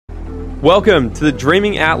Welcome to the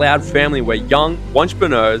Dreaming Out Loud family, where young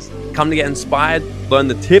entrepreneurs come to get inspired, learn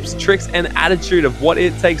the tips, tricks, and attitude of what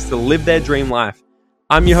it takes to live their dream life.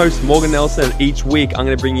 I'm your host, Morgan Nelson, and each week I'm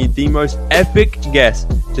going to bring you the most epic guests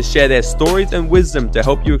to share their stories and wisdom to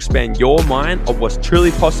help you expand your mind of what's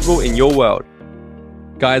truly possible in your world.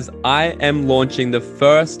 Guys, I am launching the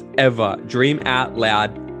first ever Dream Out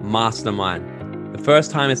Loud Mastermind. The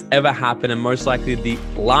first time it's ever happened, and most likely the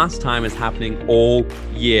last time it's happening all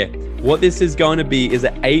year. What this is going to be is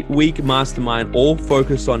an 8-week mastermind, all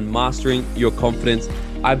focused on mastering your confidence.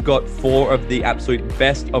 I've got 4 of the absolute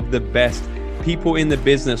best of the best people in the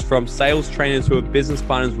business, from sales trainers who are business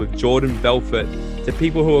partners with Jordan Belfort, to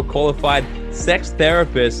people who are qualified sex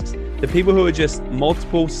therapists, to people who are just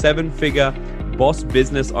multiple 7-figure boss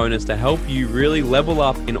business owners, to help you really level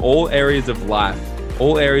up in all areas of life,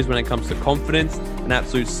 all areas when it comes to confidence and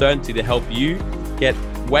absolute certainty, to help you get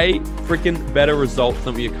way freaking better results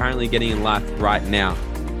than what you're currently getting in life right now.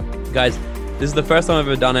 Guys, this is the first time I've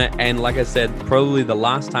ever done it, and like I said, probably the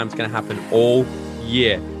last time it's going to happen all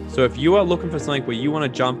year. So if you are looking for something where you want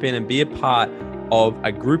to jump in and be a part of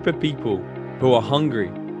a group of people who are hungry,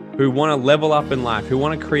 who want to level up in life, who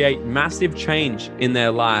want to create massive change in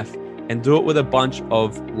their life and do it with a bunch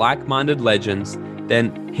of like-minded legends,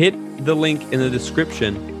 then hit the link in the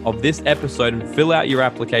description of this episode and fill out your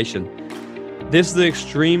application. This is an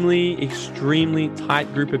extremely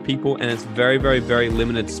tight group of people, and it's very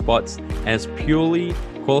limited spots, and it's purely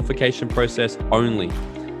qualification process only.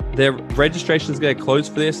 The registration is going to close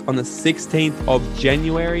for this on the 16th of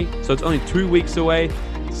January. So it's only 2 weeks away.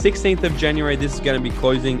 16th of January, this is going to be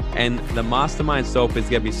closing, and the mastermind itself is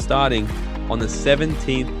going to be starting on the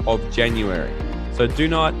 17th of January. So do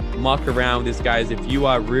not muck around with this, guys. If you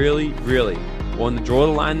are really wanting to draw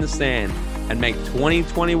the line in the sand and make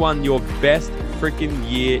 2021 your best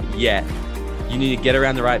freaking year yet, you need to get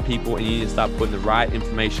around the right people, and you need to start putting the right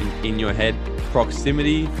information in your head.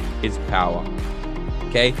 Proximity is power.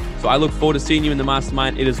 Okay, so I look forward to seeing you in the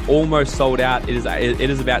mastermind. It is almost sold out. It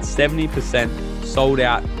is about 70% sold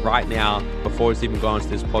out right now before it's even gone to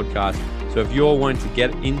this podcast. So if you're wanting to get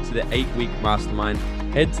into the 8-week mastermind,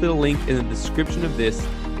 head to the link in the description of this,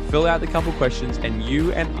 fill out the couple questions, and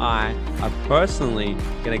you and I are personally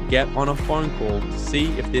going to get on a phone call to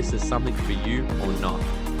see if this is something for you or not.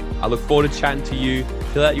 I look forward to chatting to you.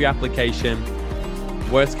 Fill out your application.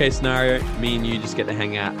 Worst case scenario, me and you just get to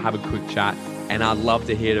hang out, have a quick chat. And I'd love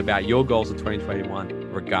to hear about your goals of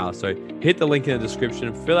 2021 regardless. So hit the link in the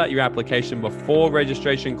description, fill out your application before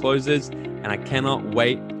registration closes. And I cannot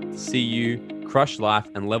wait to see you crush life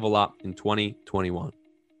and level up in 2021.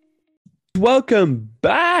 Welcome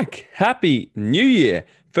back. Happy New Year.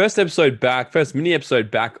 First mini episode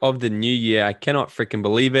back of the new year. I cannot freaking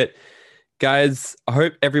believe it. Guys, I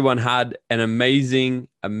hope everyone had an amazing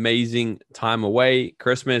time away.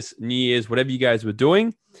 Christmas, New Year's, whatever you guys were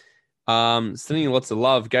doing. Sending you lots of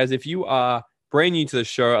love. Guys, if you are brand new to the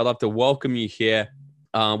show, I'd love to welcome you here.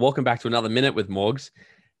 Welcome back to another Minute with Morgs.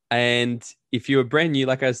 And if you're brand new,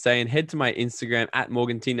 like I was saying, head to my Instagram at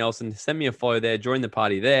Morgan T. Nelson. Send me a follow there. Join the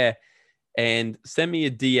party there. And send me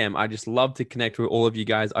a DM. I just love to connect with all of you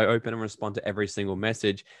guys. I open and respond to every single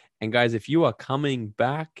message. And guys, if you are coming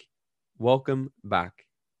back, welcome back.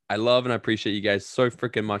 I love and I appreciate you guys so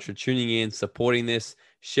freaking much for tuning in, supporting this,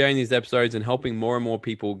 sharing these episodes, and helping more and more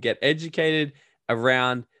people get educated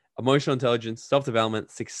around emotional intelligence,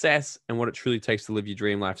 self-development, success, and what it truly takes to live your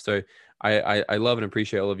dream life. So I love and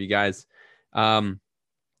appreciate all of you guys.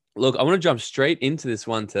 Look, I want to jump straight into this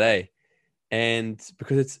one today. And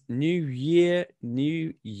because it's new year,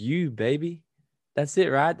 new you, baby. That's it,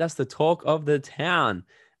 right? That's the talk of the town.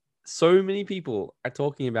 So many people are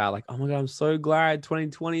talking about like, oh my God, I'm so glad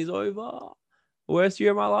 2020 is over. Worst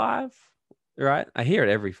year of my life. Right? I hear it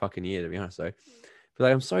every fucking year, to be honest. But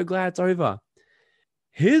like, I'm so glad it's over.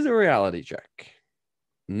 Here's a reality check.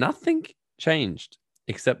 Nothing changed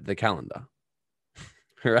except the calendar.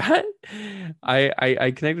 Right?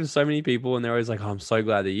 I connected with so many people, and they're always like, oh, I'm so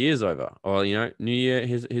glad the year's over. Or, new year,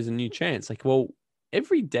 here's a new chance. Like, well,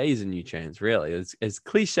 every day is a new chance, really. As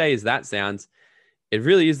cliche as that sounds, it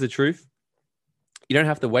really is the truth. You don't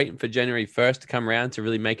have to wait for January 1st to come around to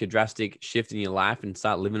really make a drastic shift in your life and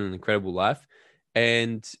start living an incredible life.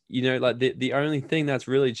 And, like the only thing that's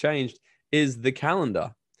really changed is the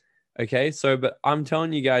calendar. Okay. So, but I'm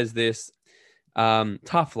telling you guys this,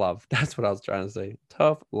 tough love. That's what I was trying to say.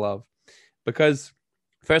 Tough love. Because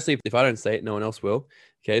firstly, if I don't say it, no one else will.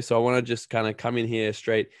 Okay. So I want to just kind of come in here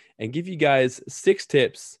straight and give you guys 6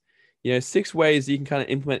 tips, 6 ways you can kind of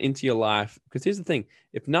implement into your life. Because here's the thing.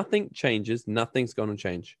 If nothing changes, nothing's going to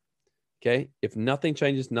change. Okay. If nothing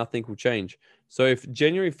changes, nothing will change. So if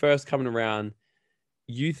January 1st coming around,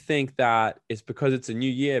 you think that it's because it's a new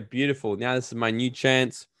year, beautiful. Now this is my new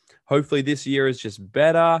chance. Hopefully this year is just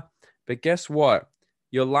better. But guess what?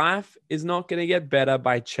 Your life is not going to get better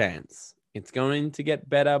by chance. It's going to get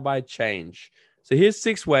better by change. So here's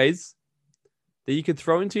 6 ways that you could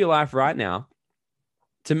throw into your life right now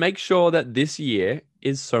to make sure that this year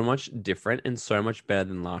is so much different and so much better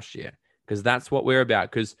than last year. Because that's what we're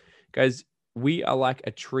about. Because, guys, we are like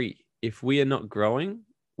a tree. If we are not growing,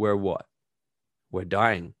 we're what? We're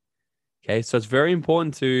dying. Okay. So it's very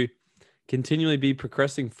important to continually be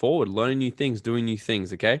progressing forward, learning new things, doing new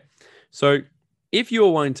things. Okay. So if you're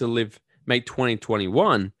wanting to make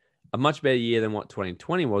 2021 a much better year than what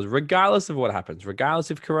 2020 was, regardless of what happens,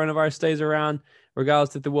 regardless if coronavirus stays around,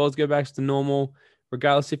 regardless if the world goes back to normal,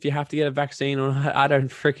 regardless if you have to get a vaccine or I don't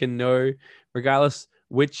freaking know, regardless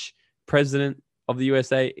which president of the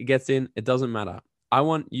USA gets in, it doesn't matter. I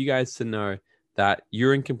want you guys to know that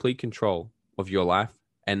you're in complete control of your life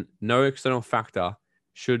and no external factor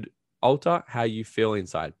should alter how you feel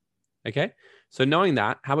inside. Okay. So knowing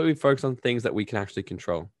that, how about we focus on things that we can actually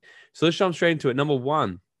control? So let's jump straight into it. Number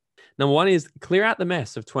one is clear out the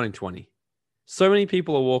mess of 2020. So many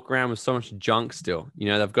people are walking around with so much junk still. You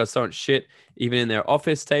know, they've got so much shit, even in their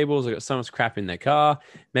office tables. They've got so much crap in their car,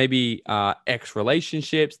 maybe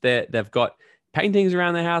ex-relationships. They've got paintings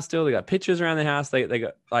around their house still. They got pictures around their house. They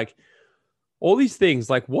got like all these things.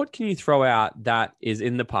 Like, what can you throw out that is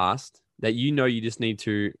in the past that you know you need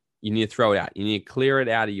to throw it out? You need to clear it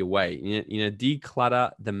out of your way. You need to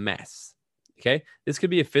declutter the mess. Okay. This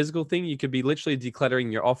could be a physical thing. You could be literally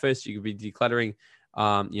decluttering your office. You could be decluttering,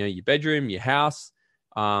 your bedroom, your house,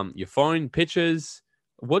 your phone, pictures.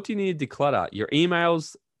 What do you need to declutter? Your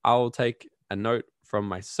emails. I'll take a note from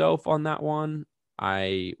myself on that one.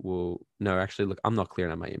 I'm not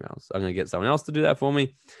clearing out my emails. I'm going to get someone else to do that for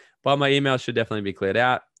me. But my email should definitely be cleared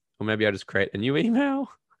out. Or maybe I'll just create a new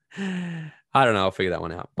email. I don't know. I'll figure that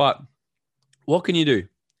one out. But what can you do?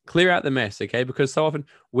 Clear out the mess, okay? Because so often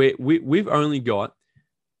we've only got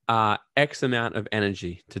X amount of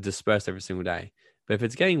energy to disperse every single day. But if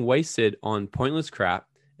it's getting wasted on pointless crap,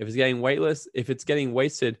 if it's getting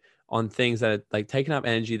wasted on things that are like taking up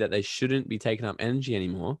energy that they shouldn't be taking up energy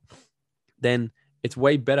anymore, then it's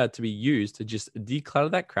way better to be used to just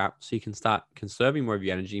declutter that crap so you can start conserving more of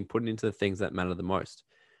your energy and putting it into the things that matter the most.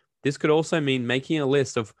 This could also mean making a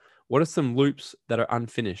list of what are some loops that are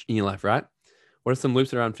unfinished in your life, right? What are some loops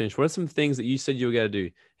that are unfinished? What are some things that you said you were going to do?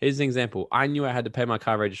 Here's an example. I knew I had to pay my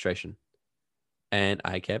car registration and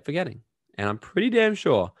I kept forgetting. And I'm pretty damn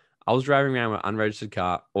sure I was driving around with an unregistered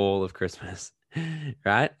car all of Christmas,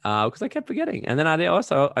 right? Because I kept forgetting. And then I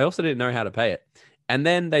also didn't know how to pay it. And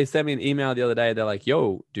then they sent me an email the other day. They're like,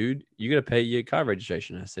 yo, dude, you got to pay your car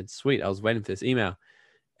registration. I said, sweet. I was waiting for this email.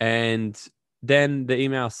 And then the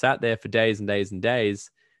email sat there for days and days and days.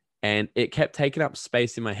 And it kept taking up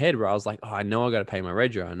space in my head where I was like, oh, I know I got to pay my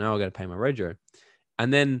registration.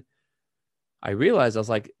 And then I realized I was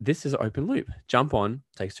like, this is an open loop. Jump on,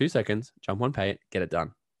 takes 2 seconds, jump on, pay it, get it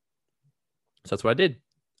done. So that's what I did.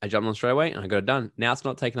 I jumped on straight away and I got it done. Now it's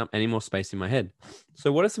not taking up any more space in my head.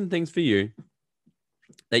 So what are some things for you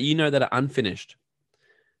that you know that are unfinished,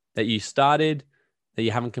 that you started, that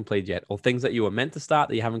you haven't completed yet, or things that you were meant to start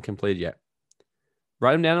that you haven't completed yet?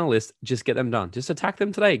 Write them down on a list. Just get them done. Just attack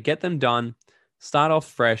them today. Get them done. Start off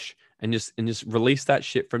fresh and just release that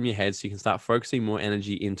shit from your head so you can start focusing more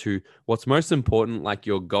energy into what's most important, like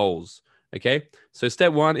your goals. Okay. So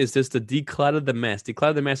step 1 is just to declutter the mess.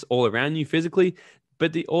 Declutter the mess all around you physically,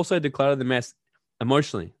 but also declutter the mess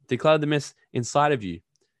emotionally. Declutter the mess inside of you.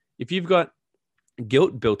 If you've got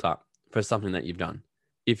guilt built up for something that you've done,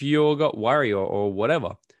 if you've got worry or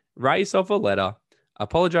whatever, write yourself a letter.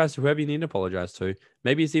 Apologize to whoever you need to apologize to.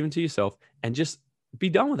 Maybe it's even to yourself, and just be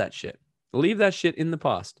done with that shit. Leave that shit in the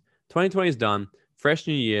past. 2020 is done. Fresh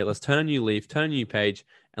new year. Let's turn a new leaf, turn a new page,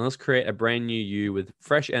 and let's create a brand new you with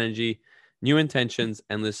fresh energy, new intentions,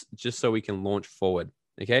 and this just so we can launch forward.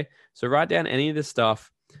 Okay. So write down any of this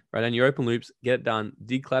stuff, write down your open loops, get it done,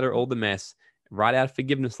 declutter all the mess, write out a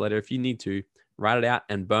forgiveness letter if you need to, write it out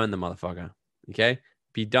and burn the motherfucker. Okay.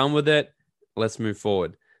 Be done with it. Let's move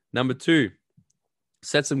forward. Number 2,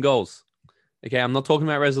 set some goals. Okay, I'm not talking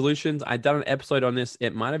about resolutions. I done an episode on this.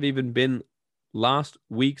 It might have even been last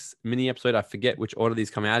week's mini episode. I forget which order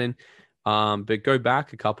these come out in. But go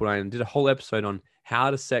back a couple and did a whole episode on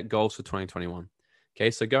how to set goals for 2021.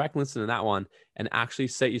 Okay, so go back and listen to that one and actually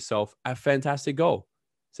set yourself a fantastic goal.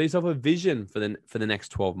 Set yourself a vision for the next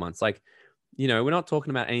 12 months. Like, you know, we're not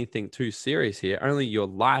talking about anything too serious here. Only your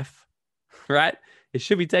life, right? It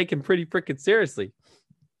should be taken pretty freaking seriously.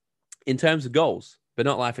 in terms of goals, but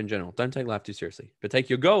not life in general. Don't take life too seriously, but take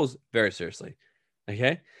your goals very seriously.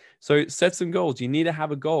 Okay. So set some goals. You need to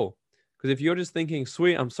have a goal. Because if you're just thinking,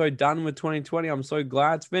 sweet, I'm so done with 2020, I'm so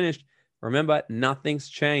glad it's finished. Remember, nothing's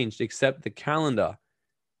changed except the calendar.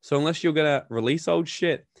 So unless you're going to release old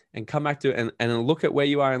shit and come back to it and look at where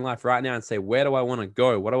you are in life right now and say, where do I want to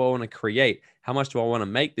go? What do I want to create? How much do I want to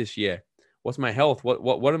make this year? What's my health?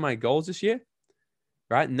 What are my goals this year?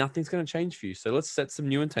 Right? Nothing's going to change for you. So let's set some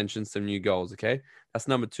new intentions, some new goals. Okay. That's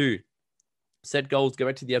number 2. Set goals. Go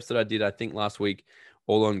back to the episode I did, I think last week,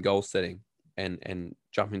 all on goal setting and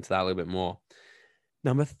jump into that a little bit more.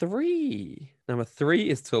 Number 3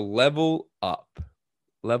 is to level up.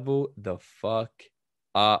 Level the fuck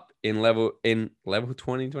up in level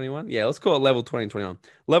 2021. Yeah, let's call it level 2021.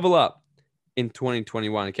 Level up in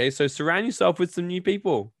 2021. Okay. So surround yourself with some new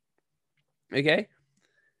people. Okay.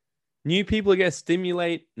 New people are going to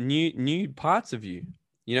stimulate new parts of you.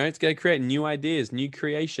 You know, it's going to create new ideas, new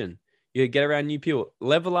creation. You get around new people.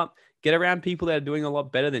 Level up. Get around people that are doing a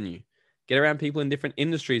lot better than you. Get around people in different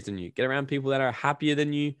industries than you. Get around people that are happier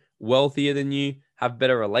than you, wealthier than you, have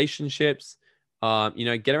better relationships.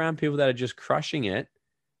 Get around people that are just crushing it,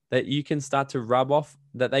 that you can start to rub off,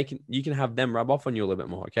 that you can have them rub off on you a little bit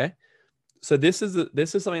more. Okay. So this is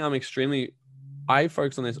something I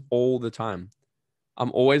focus on this all the time.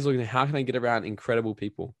 I'm always looking at how can I get around incredible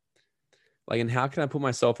people? And how can I put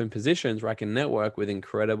myself in positions where I can network with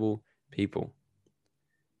incredible people?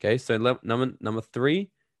 Okay. So number 3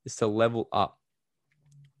 is to level up.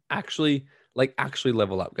 Actually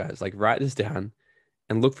level up, guys. Write this down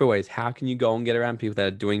and look for ways. How can you go and get around people that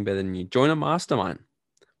are doing better than you? Join a mastermind,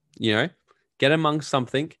 get amongst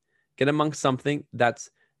something that's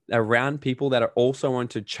around people that are also want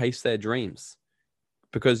to chase their dreams,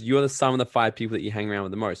 because you're the sum of the 5 people that you hang around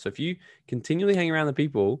with the most. So if you continually hang around the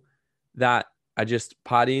people that are just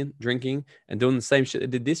partying, drinking, and doing the same shit they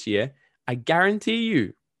did this year, I guarantee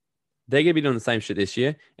you they're going to be doing the same shit this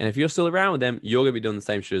year. And if you're still around with them, you're going to be doing the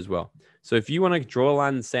same shit as well. So if you want to draw a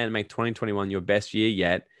line in the sand and make 2021 your best year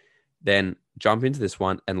yet, then jump into this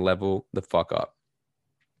one and level the fuck up.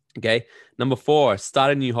 Okay. Number 4,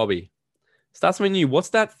 start a new hobby. Start something new. What's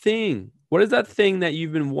that thing? What is that thing that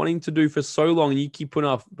you've been wanting to do for so long and you keep putting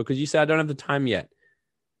off because you say, I don't have the time yet.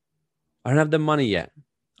 I don't have the money yet.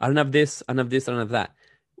 I don't have this. I don't have this. I don't have that.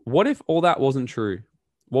 What if all that wasn't true?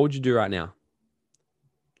 What would you do right now?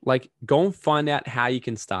 Go and find out how you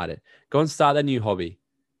can start it. Go and start that new hobby.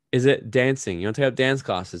 Is it dancing? You want to take up dance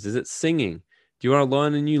classes? Is it singing? Do you want to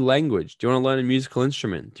learn a new language? Do you want to learn a musical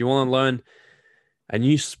instrument? Do you want to learn a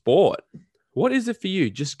new sport? What is it for you?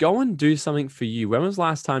 Just go and do something for you. When was the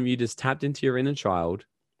last time you just tapped into your inner child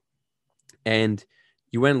and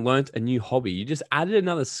you went and learned a new hobby? You just added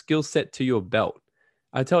another skill set to your belt.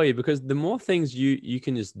 I tell you, because the more things you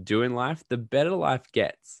can just do in life, the better life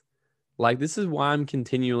gets. This is why I'm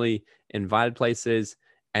continually invited places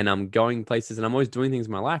and I'm going places and I'm always doing things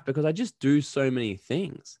in my life, because I just do so many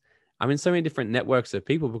things. I'm in so many different networks of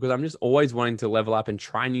people because I'm just always wanting to level up and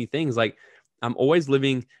try new things. I'm always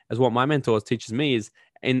living, as what my mentor teaches me, is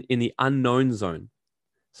in the unknown zone.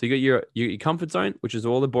 So you got your comfort zone, which is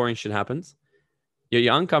all the boring shit happens.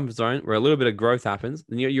 Your uncomfort zone, where a little bit of growth happens.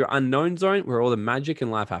 Then you got your unknown zone, where all the magic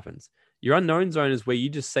in life happens. Your unknown zone is where you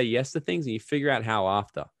just say yes to things and you figure out how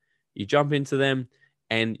after. You jump into them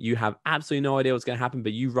and you have absolutely no idea what's going to happen,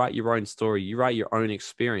 but you write your own story. You write your own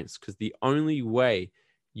experience, because the only way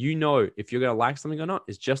you know if you're going to like something or not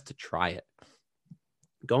is just to try it.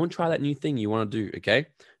 Go and try that new thing you want to do, okay?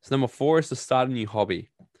 So number 4 is to start a new hobby.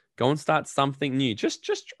 Go and start something new. Just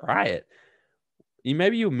try it.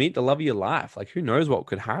 Maybe you'll meet the love of your life. Who knows what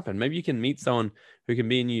could happen? Maybe you can meet someone who can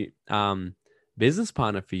be a new business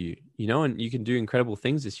partner for you, and you can do incredible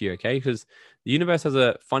things this year, okay? Because the universe has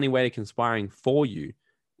a funny way of conspiring for you.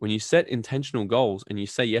 When you set intentional goals and you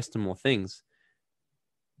say yes to more things,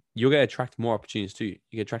 you're going to attract more opportunities to you.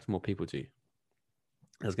 You can attract more people to you.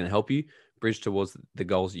 That's going to help you bridge towards the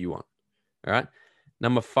goals you want. All right.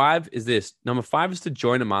 Number 5 is this. Number 5 is to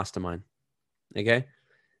join a mastermind. Okay.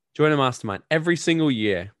 Join a mastermind every single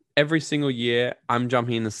year. Every single year, I'm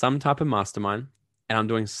jumping into some type of mastermind and I'm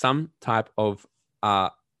doing some type of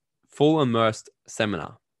full immersed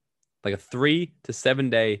seminar, like a 3 to 7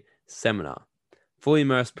 day seminar, fully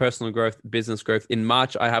immersed personal growth, business growth. In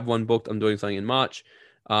March, I have one booked. I'm doing something in March.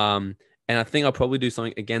 And I think I'll probably do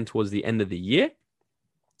something again towards the end of the year.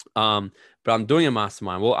 But I'm doing a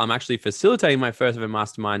mastermind. Well, I'm actually facilitating my first ever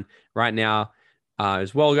mastermind right now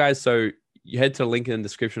as well, guys. So you head to the link in the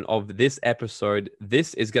description of this episode.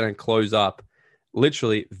 This is going to close up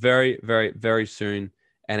literally very, very, very soon.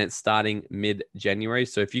 and it's starting mid-January.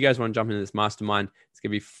 So if you guys want to jump into this mastermind, it's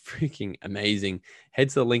going to be freaking amazing. Head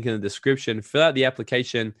to the link in the description, fill out the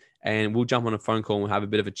application, and we'll jump on a phone call and we'll have a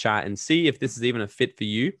bit of a chat and see if this is even a fit for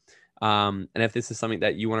you. And if this is something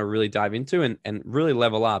that you want to really dive into and really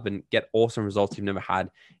level up and get awesome results you've never had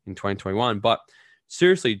in 2021. But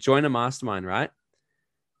seriously, join a mastermind, right?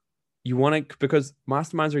 You want to, because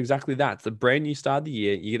masterminds are exactly that. It's the brand new start of the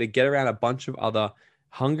year. You get to get around a bunch of other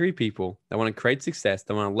hungry people that want to create success,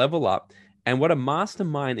 that want to level up. And what a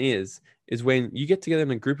mastermind is when you get together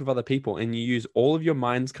in a group of other people and you use all of your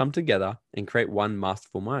minds come together and create one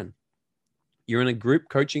masterful mind. You're in a group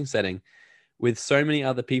coaching setting with so many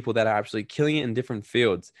other people that are actually killing it in different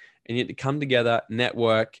fields. And you get to come together,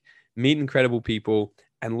 network, meet incredible people,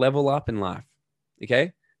 and level up in life.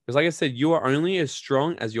 Okay? Because like I said, you are only as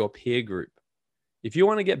strong as your peer group. If you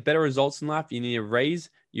want to get better results in life, you need to raise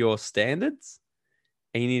your standards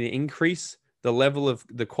and you need to increase the level of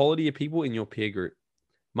the quality of people in your peer group.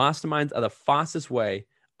 Masterminds are the fastest way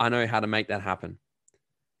I know how to make that happen.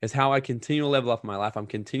 It's how I continue to level up in my life. I'm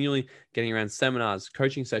continually getting around seminars,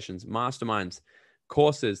 coaching sessions, masterminds,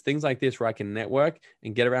 courses, things like this where I can network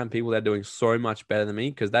and get around people that are doing so much better than me,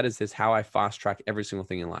 because that is just how I fast track every single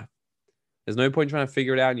thing in life. There's no point trying to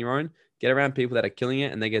figure it out on your own. Get around people that are killing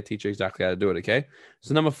it and they get to teach you exactly how to do it, okay?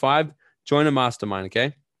 So number 5, join a mastermind,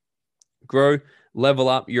 okay? Grow, level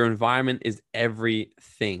up. Your environment is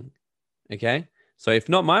everything, okay? So if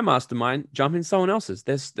not my mastermind, jump in someone else's.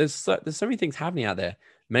 There's so many things happening out there.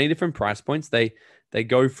 Many different price points. They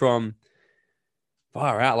go from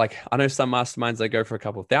far out. Like I know some masterminds that go for a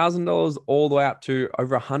couple $1,000 all the way up to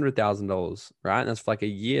over $100,000, right? And that's for like a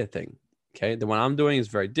year thing. Okay. The one I'm doing is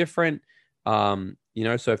very different. So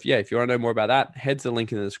if you want to know more about that, head to the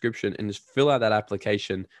link in the description and just fill out that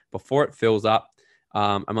application before it fills up.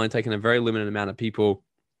 I'm only taking a very limited amount of people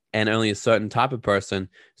and only a certain type of person.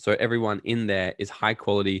 So everyone in there is high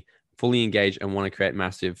quality, fully engaged, and want to create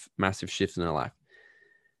massive, massive shifts in their life.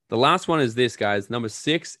 The last one is this, guys. Number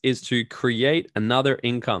 6 is to create another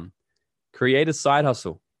income. Create a side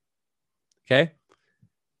hustle. Okay?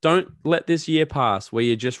 Don't let this year pass where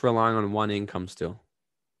you're just relying on one income still.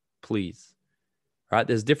 Please. Right?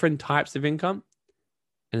 There's different types of income.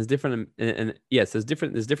 And there's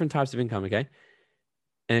different types of income, okay?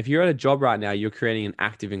 And if you're at a job right now, you're creating an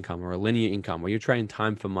active income or a linear income where you're trading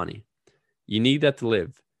time for money. You need that to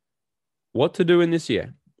live. What to do in this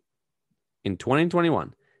year, in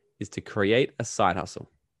 2021, is to create a side hustle,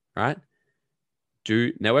 right?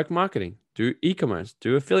 Do network marketing, do e-commerce,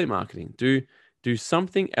 do affiliate marketing, do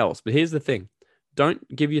something else. But here's the thing.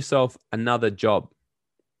 Don't give yourself another job.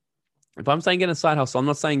 If I'm saying get a side hustle, I'm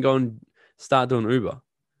not saying go and start doing Uber.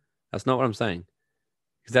 That's not what I'm saying.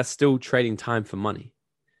 Because that's still trading time for money.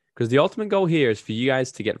 Because the ultimate goal here is for you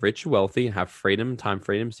guys to get rich and wealthy and have freedom, time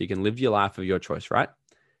freedom, so you can live your life of your choice, right?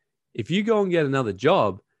 If you go and get another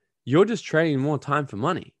job, you're just trading more time for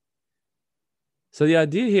money. So the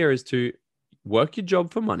idea here is to work your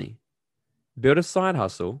job for money, build a side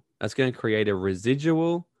hustle that's going to create a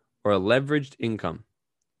residual or a leveraged income.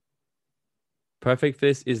 Perfect for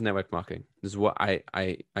this is network marketing. This is what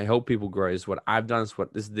I help people grow. This is what I've done.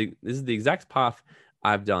 This is the exact path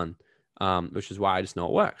I've done, which is why I just know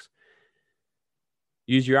it works.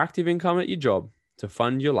 Use your active income at your job to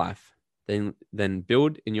fund your life. Then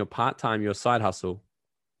build in your part-time, your side hustle,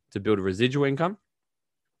 to build a residual income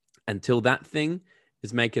until that thing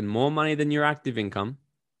is making more money than your active income.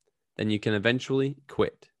 Then you can eventually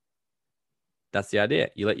quit. That's the idea.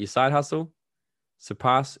 You let your side hustle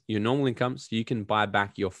surpass your normal income so you can buy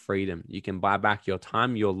back your freedom. You can buy back your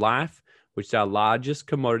time, your life, which is our largest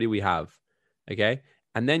commodity we have. Okay.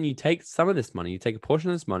 And then you take some of this money, you take a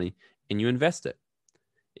portion of this money and you invest it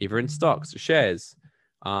either in stocks, shares,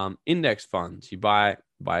 index funds. You buy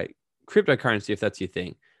cryptocurrency if that's your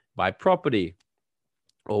thing, buy property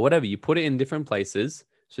or whatever. You put it in different places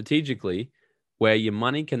strategically where your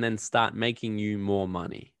money can then start making you more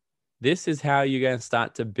money. This is how you're going to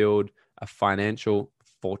start to build a financial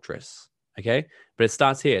fortress. Okay. But it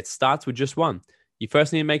starts here. It starts with just one. You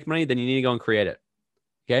first need to make money, then you need to go and create it.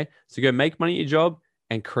 Okay. So go make money at your job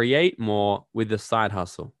and create more with the side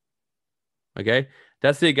hustle. Okay.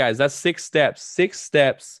 That's it, guys. That's 6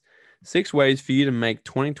 steps. 6 ways for you to make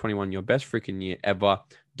 2021 your best freaking year ever.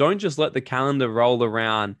 Don't just let the calendar roll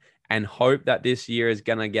around and hope that this year is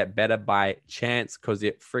going to get better by chance, because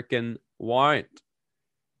it freaking won't.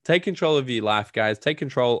 Take control of your life, guys. Take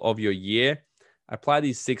control of your year. Apply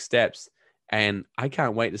these 6 steps, and I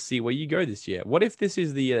can't wait to see where you go this year. What if this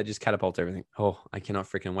is the year that just catapults everything? Oh, I cannot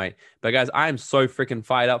freaking wait. But guys, I am so freaking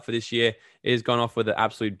fired up for this year. It has gone off with an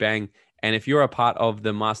absolute bang, And if you're a part of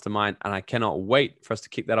the mastermind, and I cannot wait for us to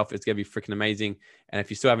kick that off, it's going to be freaking amazing. And if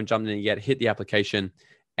you still haven't jumped in it yet, hit the application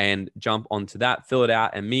and jump onto that, fill it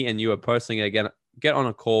out. And me and you are personally going to get on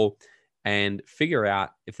a call and figure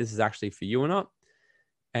out if this is actually for you or not.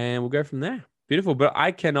 And we'll go from there. Beautiful. But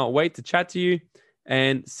I cannot wait to chat to you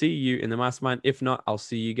and see you in the mastermind. If not, I'll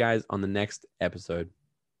see you guys on the next episode.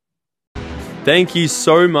 Thank you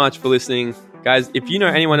so much for listening. Guys, if you know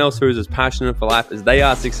anyone else who is as passionate for life as they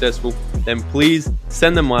are successful, then please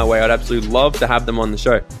send them my way. I'd absolutely love to have them on the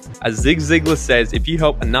show. As Zig Ziglar says, if you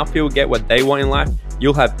help enough people get what they want in life,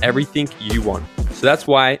 you'll have everything you want. So that's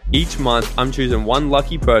why each month I'm choosing one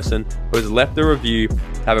lucky person who has left a review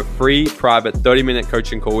to have a free private 30-minute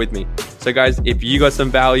coaching call with me. So guys, if you got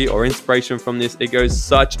some value or inspiration from this, it goes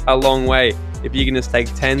such a long way. If you can just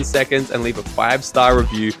take 10 seconds and leave a 5-star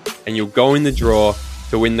review, and you'll go in the draw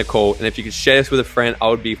to win the call. And if you could share this with a friend, I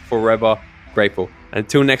would be forever grateful. And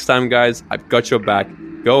until next time, guys, I've got your back.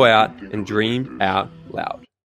 Go out and dream out loud.